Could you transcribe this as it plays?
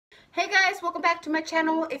Hey guys, welcome back to my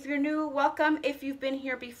channel. If you're new, welcome. If you've been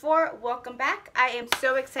here before, welcome back. I am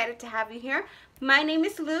so excited to have you here. My name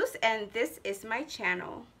is Luz and this is my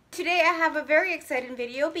channel. Today I have a very exciting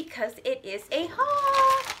video because it is a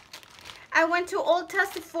haul. I went to Ulta,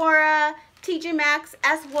 Sephora, Tjmaxx,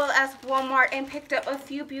 as well as Walmart and picked up a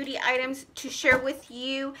few beauty items to share with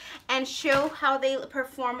you and show how they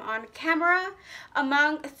perform on camera.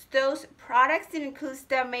 Among those products, it includes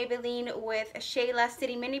the Maybelline with Shayla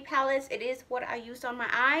City Mini Palettes. It is what I used on my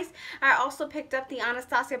eyes. I also picked up the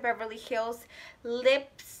Anastasia Beverly Hills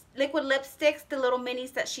liquid lipsticks, the little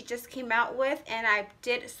minis that she just came out with, and I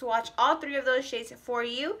did swatch all three of those shades for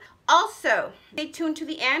you. Also, stay tuned to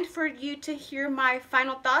the end for you to hear my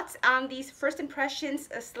final thoughts on these first impressions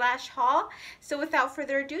slash haul. So without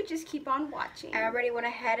further ado, just keep on watching. I already went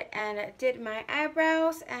ahead and did my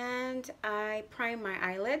eyebrows and I primed my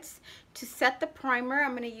eyelids. To set the primer,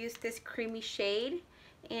 I'm going to use this creamy shade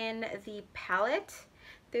in the palette.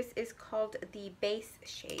 This is called the base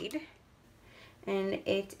shade. And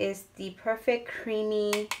it is the perfect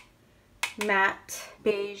creamy matte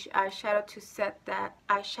beige eyeshadow to set that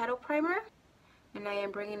eyeshadow primer. And I am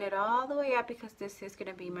bringing it all the way up because this is going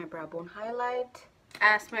to be my brow bone highlight.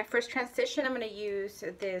 As my first transition, I'm going to use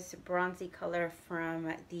this bronzy color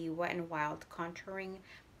from the Wet n Wild contouring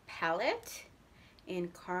palette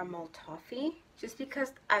in Caramel Toffee. Just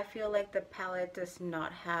because I feel like the palette does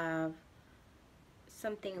not have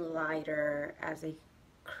something lighter as a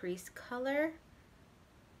crease color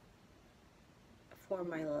for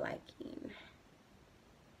my liking.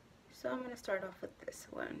 So I'm going to start off with this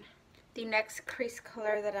one. The next crease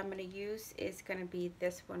color that I'm going to use is going to be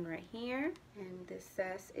this one right here, and this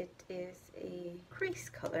says it is a crease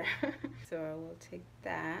color. So I will take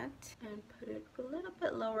that and put it a little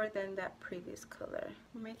bit lower than that previous color,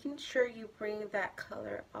 making sure you bring that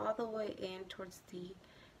color all the way in towards the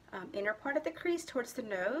inner part of the crease, towards the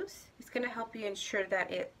nose. It's going to help you ensure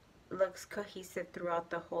that it looks cohesive throughout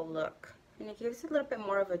the whole look. And it gives a little bit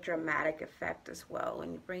more of a dramatic effect as well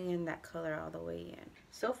when you bring in that color all the way in.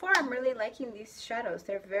 So far, I'm really liking these shadows.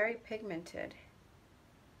 They're very pigmented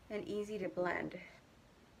and easy to blend.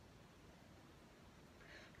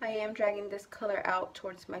 I am dragging this color out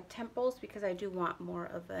towards my temples because I do want more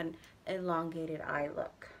of an elongated eye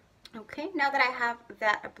look. Okay, now that I have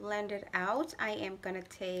that blended out, I am going to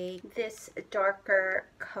take this darker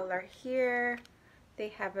color here. They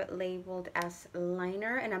have it labeled as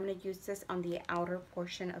liner, and I'm going to use this on the outer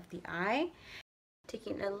portion of the eye.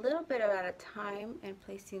 Taking a little bit at a time and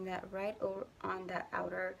placing that right over on that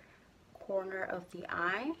outer corner of the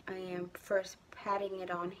eye. I am first patting it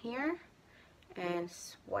on here and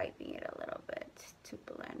swiping it a little bit to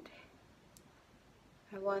blend.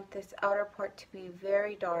 I want this outer part to be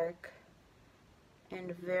very dark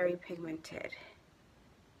and very pigmented.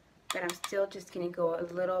 But I'm still just going to go a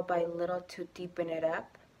little by little to deepen it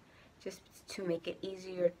up, just to make it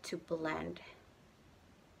easier to blend.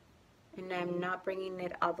 And I'm not bringing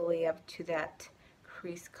it all the way up to that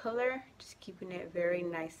crease color, just keeping it very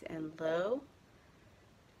nice and low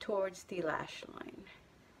towards the lash line.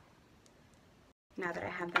 Now that I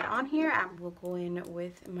have that on here, I will go in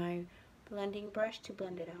with my blending brush to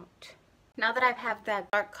blend it out. Now that I have that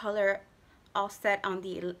dark color all set on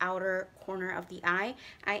the outer corner of the eye,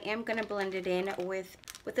 I am going to blend it in with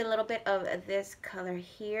a little bit of this color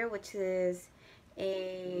here, which is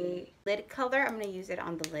a lid color. I'm going to use it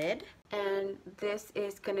on the lid, and this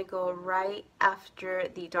is going to go right after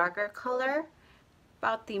the darker color,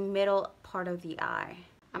 about the middle part of the eye.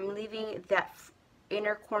 I'm leaving that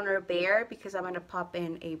inner corner bare because I'm going to pop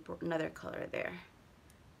in another color there.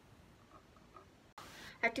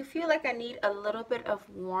 I do feel like I need a little bit of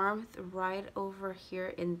warmth right over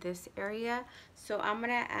here in this area. So I'm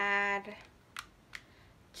going to add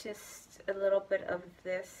just a little bit of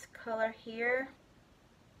this color here.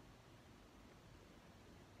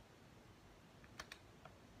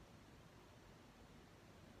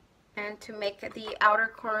 And to make the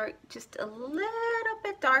outer corner just a little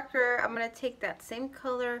bit darker, I'm going to take that same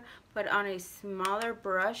color but on a smaller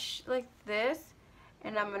brush like this.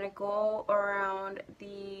 And I'm going to go around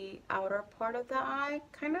the outer part of the eye,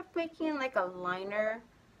 kind of making like a liner,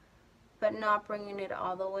 but not bringing it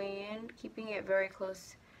all the way in, keeping it very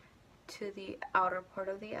close to the outer part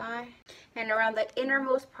of the eye. And around the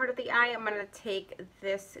innermost part of the eye, I'm going to take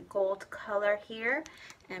this gold color here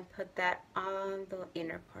and put that on the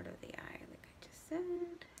inner part of the eye, like I just said.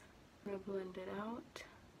 I'm going to blend it out.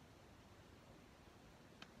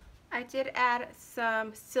 I did add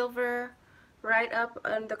some silver right up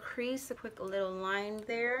on the crease, a quick little line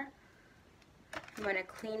there. I'm going to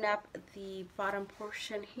clean up the bottom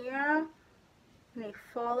portion here any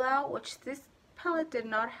fallout, which this palette did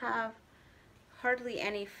not have hardly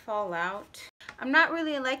any fallout. I'm not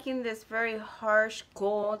really liking this very harsh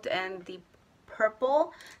gold and the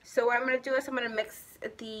purple, so what I'm going to do is I'm going to mix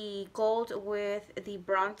the gold with the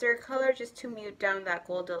bronzer color just to mute down that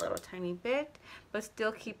gold a little tiny bit, but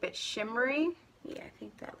still keep it shimmery. Yeah, I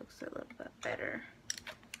think that looks a little bit better.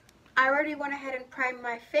 I already went ahead and primed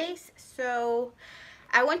my face, so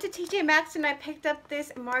I went to Tjmaxx and I picked up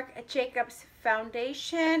this Marc Jacobs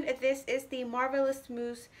foundation. This is the Marvelous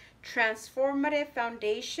Mousse Transformative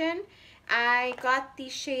Foundation. I got the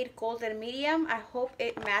shade Golden Medium. I hope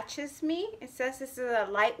it matches me. It says this is a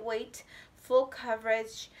lightweight, full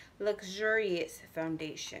coverage, luxurious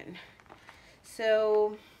foundation.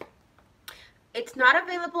 So it's not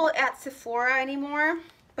available at Sephora anymore,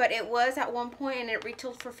 but it was at one point and it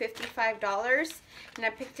retailed for $55 and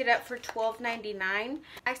I picked it up for $12.99.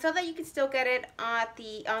 I saw that you can still get it on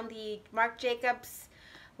the Marc Jacobs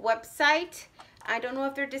website. I don't know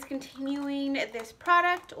if they're discontinuing this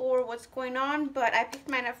product or what's going on, but I picked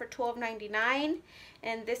mine up for $12.99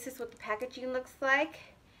 and this is what the packaging looks like.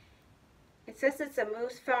 It says it's a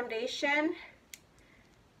mousse foundation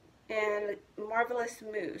and Marvelous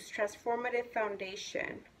Mousse Transformative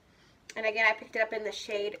Foundation. And again, I picked it up in the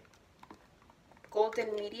shade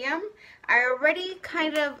Golden Medium. I already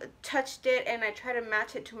kind of touched it and I tried to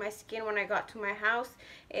match it to my skin when I got to my house.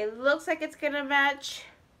 It looks like it's gonna match.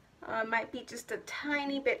 Might be just a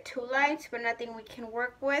tiny bit too light, but nothing we can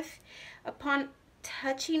work with. Upon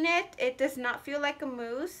touching it, it does not feel like a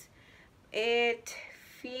mousse. It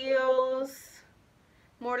feels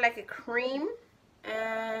more like a cream,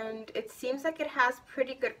 and it seems like it has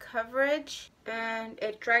pretty good coverage, and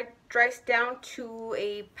it dries down to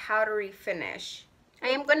a powdery finish. I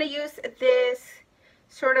am going to use this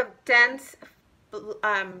sort of dense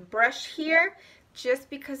brush here. Just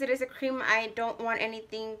because it is a cream, I don't want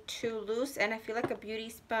anything too loose, and I feel like a beauty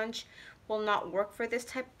sponge will not work for this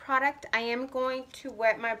type of product. I am going to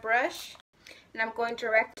wet my brush, and I'm going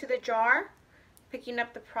direct to the jar, picking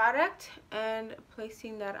up the product and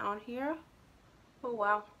placing that on here. Oh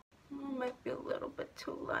wow, it might be a little bit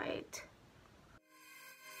too light.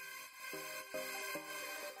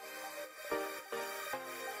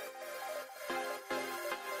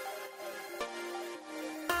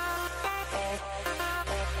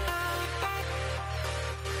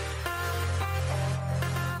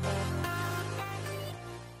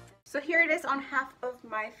 So here it is on half of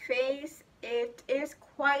my face. It is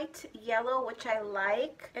quite yellow, which I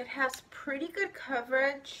like. It has pretty good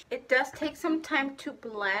coverage. It does take some time to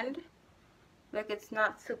blend. Like, it's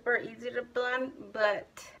not super easy to blend, but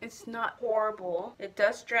it's not horrible. It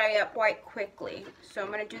does dry up quite quickly. So I'm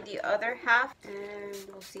going to do the other half and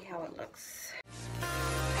we'll see how it looks.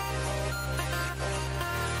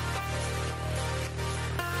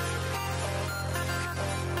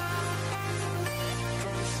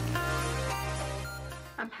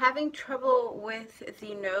 I'm having trouble with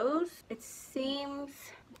the nose. It seems,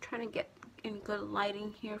 I'm trying to get in good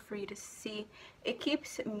lighting here for you to see. It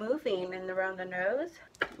keeps moving in around the nose.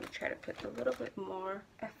 Let me try to put a little bit more.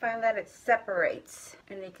 I find that it separates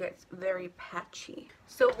and it gets very patchy.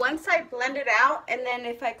 So once I blend it out, and then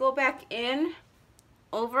if I go back in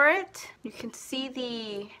over it, you can see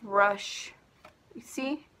the brush. You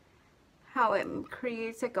see how it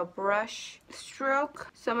creates like a brush stroke?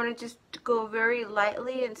 So I'm going to just go very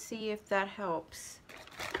lightly and see if that helps.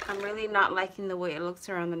 I'm really not liking the way it looks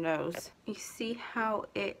around the nose. You see how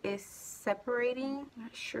it is separating? I'm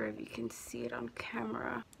not sure if you can see it on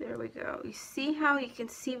camera. There we go. You see how you can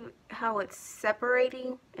see how it's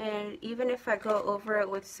separating? And even if I go over it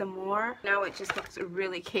with some more, now it just looks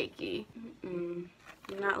really cakey. I'm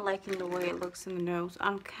not liking the way it looks in the nose.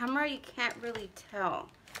 On camera, you can't really tell.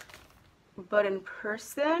 But in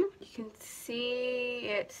person, you can see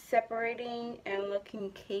it separating and looking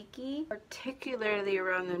cakey, particularly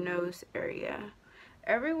around the nose area.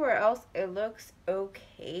 Everywhere else, it looks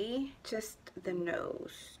okay. Just the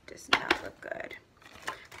nose does not look good.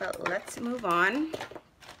 But let's move on.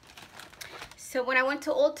 So when I went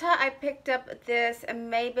to Ulta, I picked up this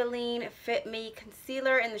Maybelline Fit Me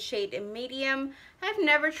concealer in the shade Medium. I've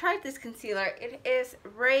never tried this concealer. It is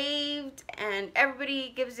raved and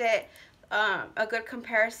everybody gives it a good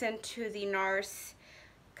comparison to the NARS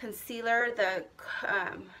concealer, the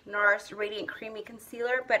NARS Radiant Creamy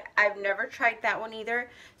Concealer, but I've never tried that one either,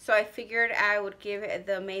 so I figured I would give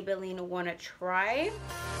the Maybelline one a try.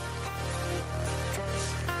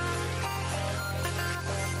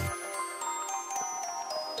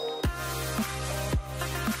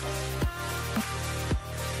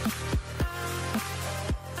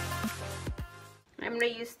 I'm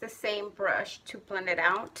going to use the same same brush to blend it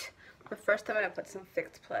out. But first I'm going to put some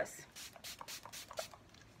Fix Plus.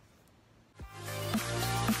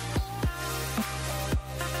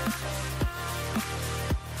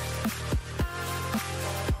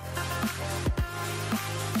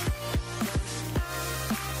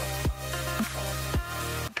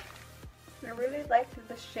 I really like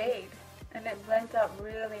the shade, and it blends out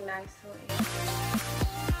really nicely.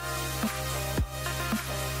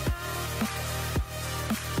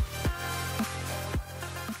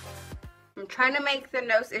 I'm trying to make the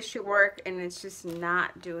nose issue work, and it's just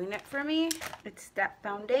not doing it for me. It's that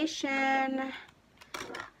foundation.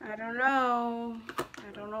 I don't know.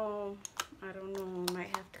 I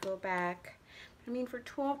might have to go back. I mean, for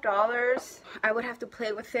 $12, I would have to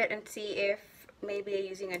play with it and see if maybe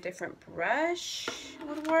using a different brush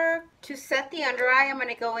would work. To set the under eye, I'm going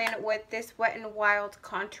to go in with this Wet n Wild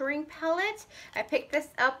contouring palette. I picked this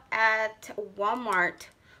up at Walmart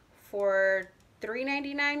for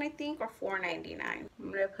 $3.99, I think, or $4.99. I'm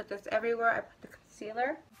going to put this everywhere. I put the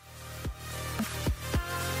concealer.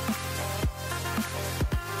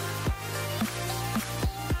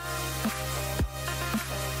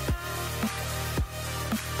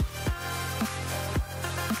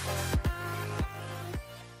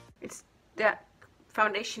 That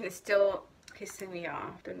foundation is still pissing me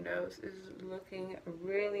off. The nose is looking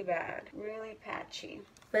really bad, really patchy.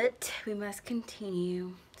 But we must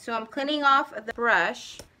continue. So I'm cleaning off the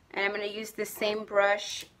brush, and I'm going to use the same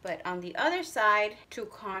brush but on the other side to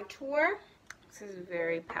contour. This is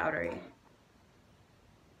very powdery.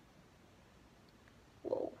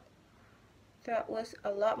 Whoa. That was a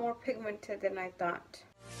lot more pigmented than I thought.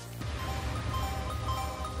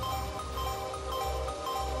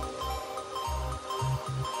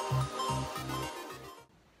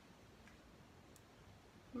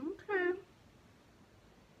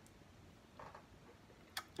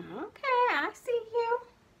 Okay, I see you.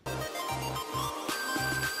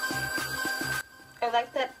 I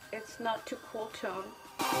like that it's not too cool tone.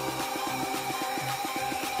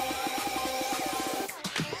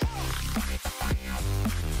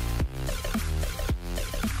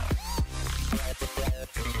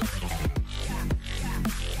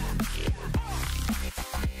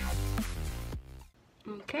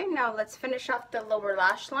 Okay, now let's finish off the lower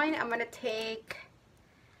lash line. I'm going to take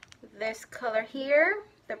this color here,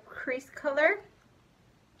 the crease color,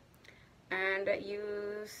 and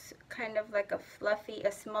use kind of like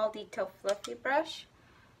a small detail fluffy brush,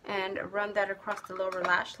 and run that across the lower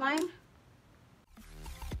lash line.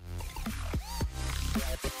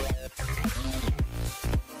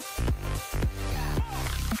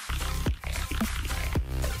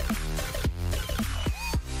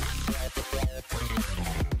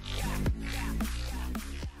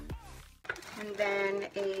 And then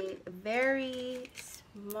a very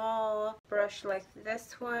small brush like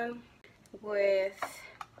this one with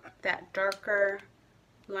that darker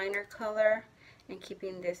liner color, and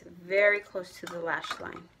keeping this very close to the lash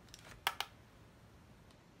line.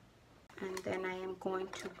 And then I am going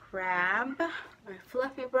to grab my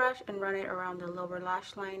fluffy brush and run it around the lower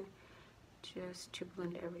lash line just to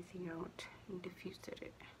blend everything out and diffuse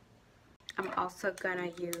it. I'm also gonna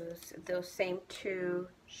use those same two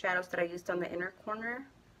shadows that I used on the inner corner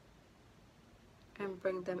and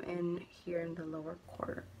bring them in here in the lower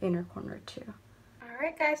corner, inner corner too.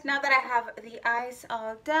 Alright guys, now that I have the eyes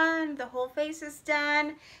all done, the whole face is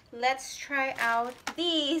done, let's try out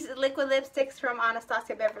these liquid lipsticks from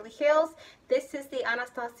Anastasia Beverly Hills. This is the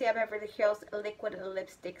Anastasia Beverly Hills liquid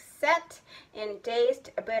lipstick set in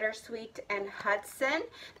Dazed, Bittersweet, and Hudson.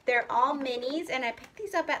 They're all minis, and I picked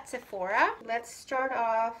these up at Sephora. Let's start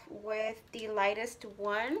off with the lightest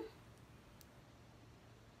one.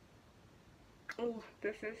 Ooh,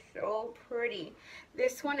 this is so pretty.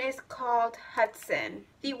 This one is called Hudson.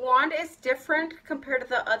 The wand is different compared to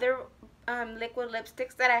the other liquid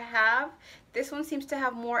lipsticks that I have. This one seems to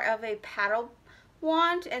have more of a paddle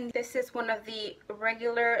wand, and this is one of the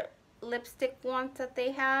regular lipstick wands that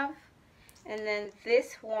they have. And then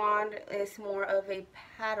this wand is more of a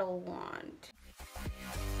paddle wand.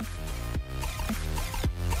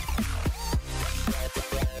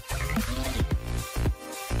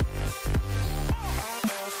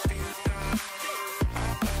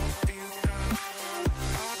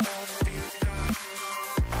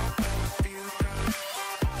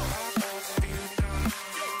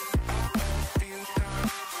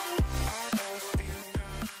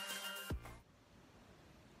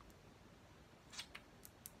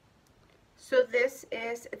 So this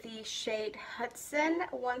is the shade Hudson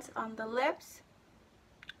once on the lips.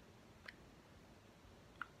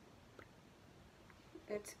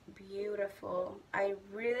 It's beautiful. I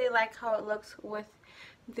really like how it looks with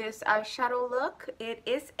this eyeshadow look. It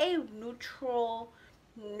is a neutral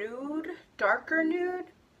nude, darker nude.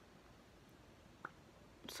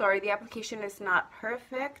 Sorry, the application is not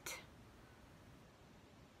perfect,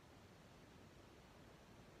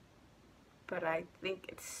 but I think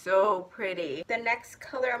it's so pretty. The next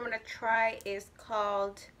color I'm going to try is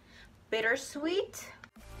called Bittersweet.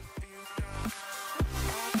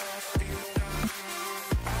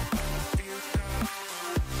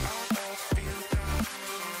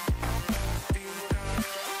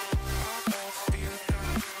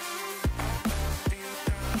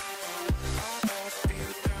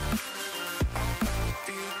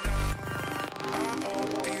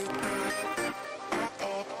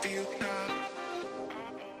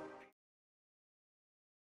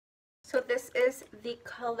 So this is the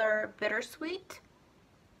color Bittersweet.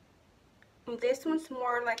 This one's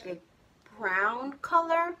more like a brown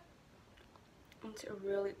color. It's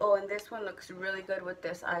really, oh, and this one looks really good with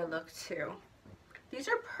this eye look too. These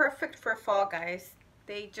are perfect for fall, guys.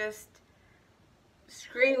 They just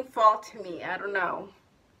scream fall to me. I don't know.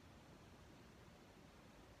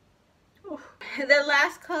 Oof. The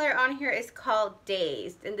last color on here is called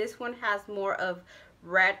Dazed, and this one has more of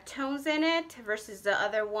red tones in it versus the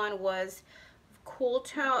other one was cool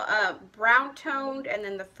tone, brown toned, and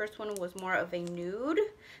then the first one was more of a nude.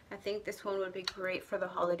 I think this one would be great for the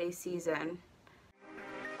holiday season.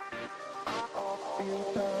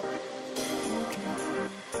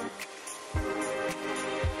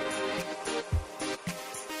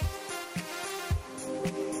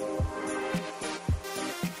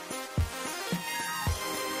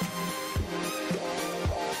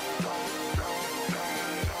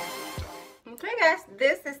 Okay guys,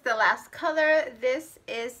 this is the last color. This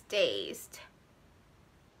is Dazed.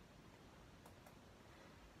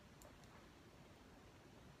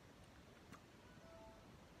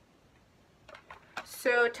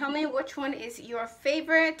 So tell me which one is your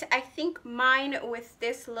favorite. I think mine with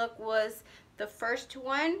this look was the first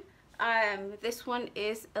one. This one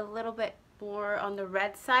is a little bit more on the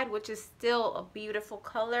red side, which is still a beautiful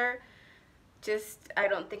color. Just, I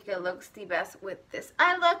don't think it looks the best with this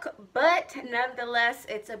eye look, but nonetheless,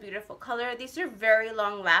 it's a beautiful color. These are very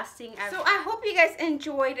long lasting. So I hope you guys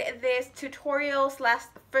enjoyed this tutorial slash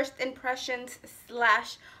first impressions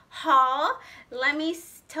slash haul. Let me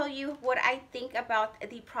tell you what I think about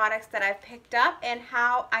the products that I've picked up and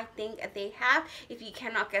how I think they have. If you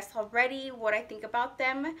cannot guess already what I think about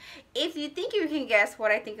them, if you think you can guess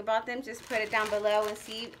what I think about them, just put it down below and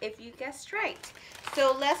see if you guessed right.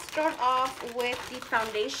 So let's start off with the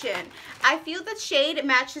foundation. I feel the shade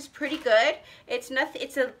matches pretty good. It's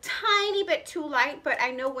a tiny bit too light, but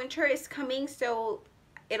I know winter is coming, so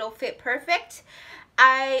it'll fit perfect.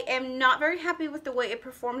 I am not very happy with the way it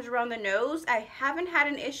performs around the nose. I haven't had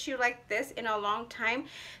an issue like this in a long time,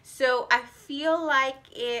 so I feel like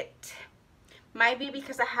it might be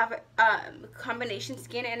because I have combination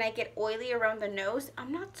skin and I get oily around the nose.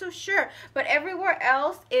 I'm not so sure, but everywhere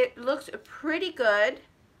else it looks pretty good.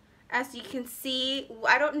 As you can see,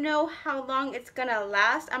 I don't know how long it's gonna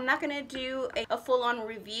last. I'm not gonna do a full-on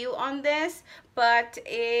review on this, but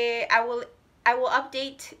I will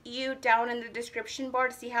update you down in the description bar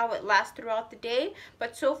to see how it lasts throughout the day.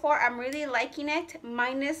 But so far, I'm really liking it,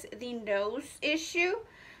 minus the nose issue.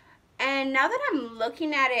 And now that I'm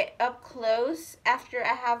looking at it up close, after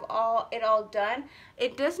I have it all done,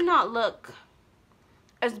 it does not look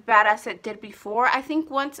as bad as it did before. I think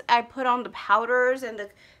once I put on the powders and the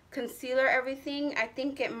concealer, everything, I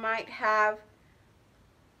think it might have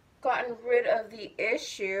gotten rid of the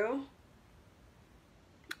issue.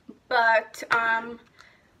 But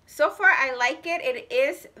so far I like it. It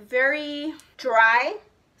is very dry,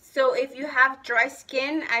 so if you have dry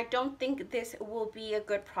skin, I don't think this will be a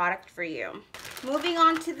good product for you. Moving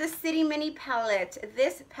on to the City Mini palette.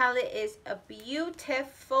 This palette is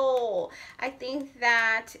beautiful. I think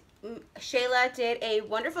that Shayla did a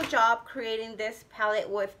wonderful job creating this palette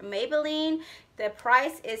with Maybelline. The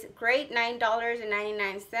price is great,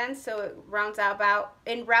 $9.99, so it rounds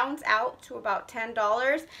out to about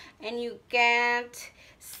 $10, and you get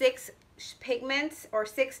 6 pigments or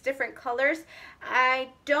 6 different colors. I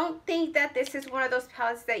don't think that this is one of those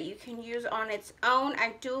palettes that you can use on its own.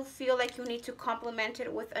 I do feel like you need to complement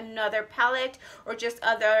it with another palette or just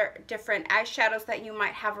other different eyeshadows that you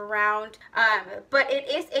might have around. But it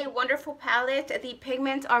is a wonderful palette. The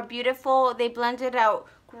pigments are beautiful. They blend it out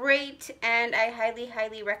great, and I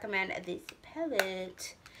highly recommend this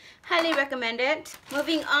palette. Highly recommend it.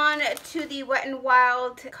 Moving on to the Wet n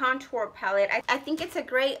Wild contour palette. I think it's a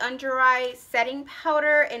great under eye setting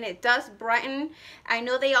powder, and it does brighten. I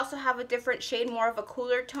know they also have a different shade, more of a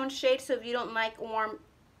cooler tone shade, so if you don't like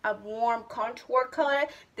a warm contour color,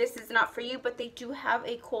 this is not for you, but they do have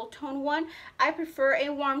a cool tone one. I prefer a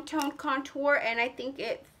warm tone contour, and I think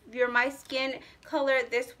if you're my skin color,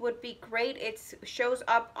 this would be great. It shows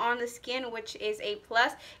up on the skin, which is a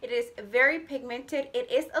plus. It is very pigmented.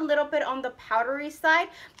 It is a little bit on the powdery side,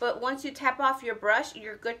 but once you tap off your brush,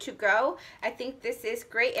 you're good to go. I think this is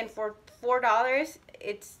great, and for $4,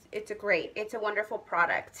 it's a wonderful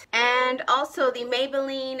product. And also the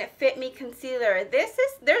Maybelline Fit Me Concealer.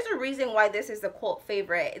 There's a reason why this is a cult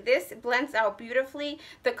favorite. This blends out beautifully.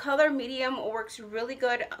 The color medium works really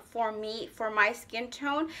good for me, for my skin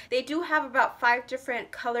tone. They do have about 5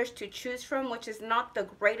 different colors to choose from, which is not the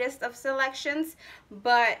greatest of selections,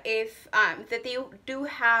 but if that they do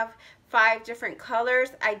have 5 different colors.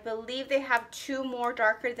 I believe they have 2 more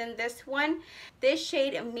darker than this one. This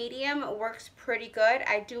shade medium works pretty good.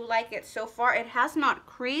 I do like it so far. It has not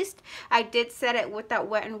creased. I did set it with that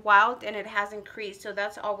Wet n Wild and it hasn't creased, so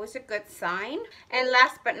that's always a good sign. And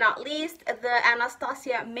last but not least, the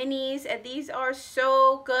Anastasia minis. These are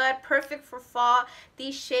so good, perfect for fall.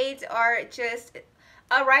 These shades are just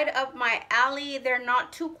right up my alley. They're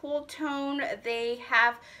not too cool tone. They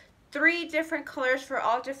have 3 different colors for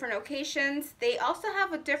all different occasions. They also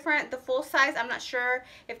have the full size. I'm not sure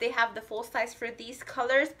if they have the full size for these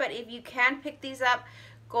colors, but if you can pick these up,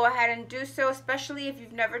 go ahead and do so, especially if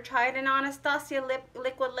you've never tried an Anastasia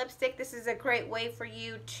liquid lipstick. This is a great way for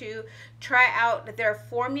you to try out their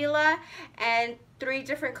formula, and 3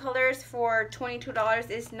 different colors for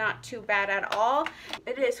 $22 is not too bad at all.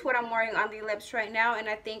 It is what I'm wearing on the lips right now, and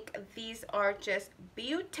I think these are just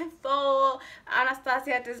beautiful.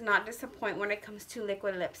 Anastasia does not disappoint when it comes to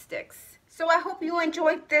liquid lipsticks. So I hope you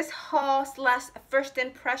enjoyed this haul slash first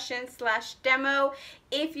impression slash demo.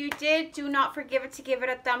 If you did, do not forget to give it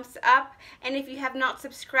a thumbs up. And if you have not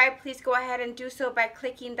subscribed, please go ahead and do so by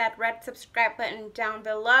clicking that red subscribe button down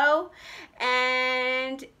below.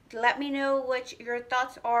 And let me know what your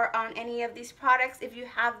thoughts are on any of these products. If you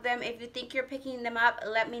have them, if you think you're picking them up,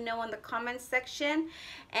 let me know in the comments section.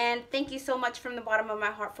 And thank you so much from the bottom of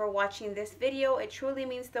my heart for watching this video. It truly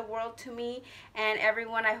means the world to me. And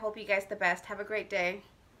everyone, I hope you guys the best. Have a great day.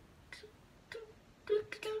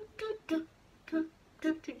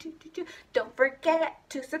 Don't forget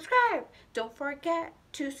to subscribe. Don't forget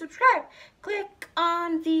to subscribe. Click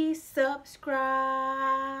on the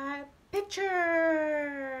subscribe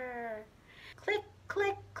picture. Click,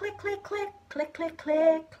 click, click, click, click, click, click,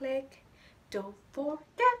 click, click. Don't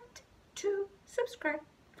forget to subscribe.